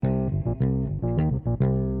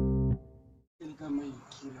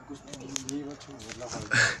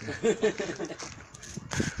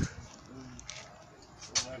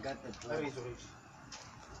I got the plan.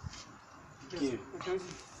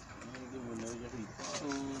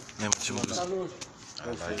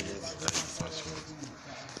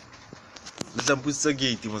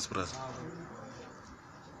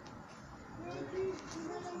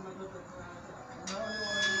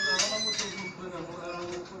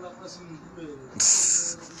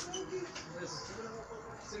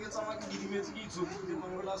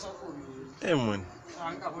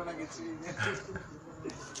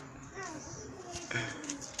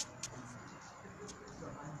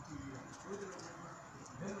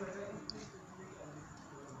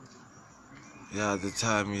 Yeah, the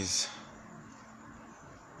time is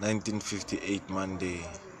 1958, Monday,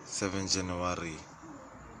 7 January.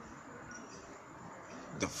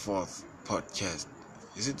 The fourth podcast.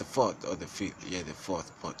 Is it the fourth or the fifth? Yeah, the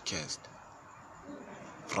fourth podcast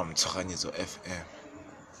from Tsoganyezo FM.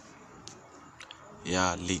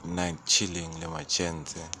 Yeah, late night chilling,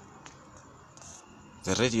 lemachenze.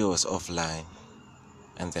 The radio was offline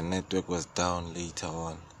and the network was down later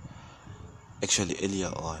on. Actually, earlier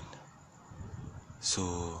on.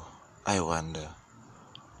 So, I wonder,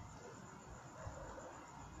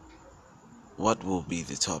 what will be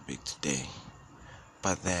the topic today?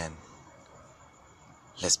 But then,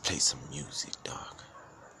 let's play some music, dog.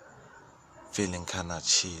 Feeling kinda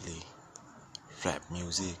chilly. Rap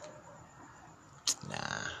music?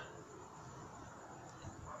 Nah.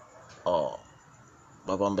 Oh,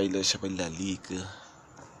 babamba ile shabela league.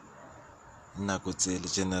 Nakutsele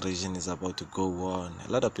generation is about to go on.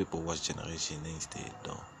 A lot of people watch Generation instead,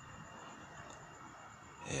 though.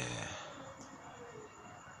 Yeah.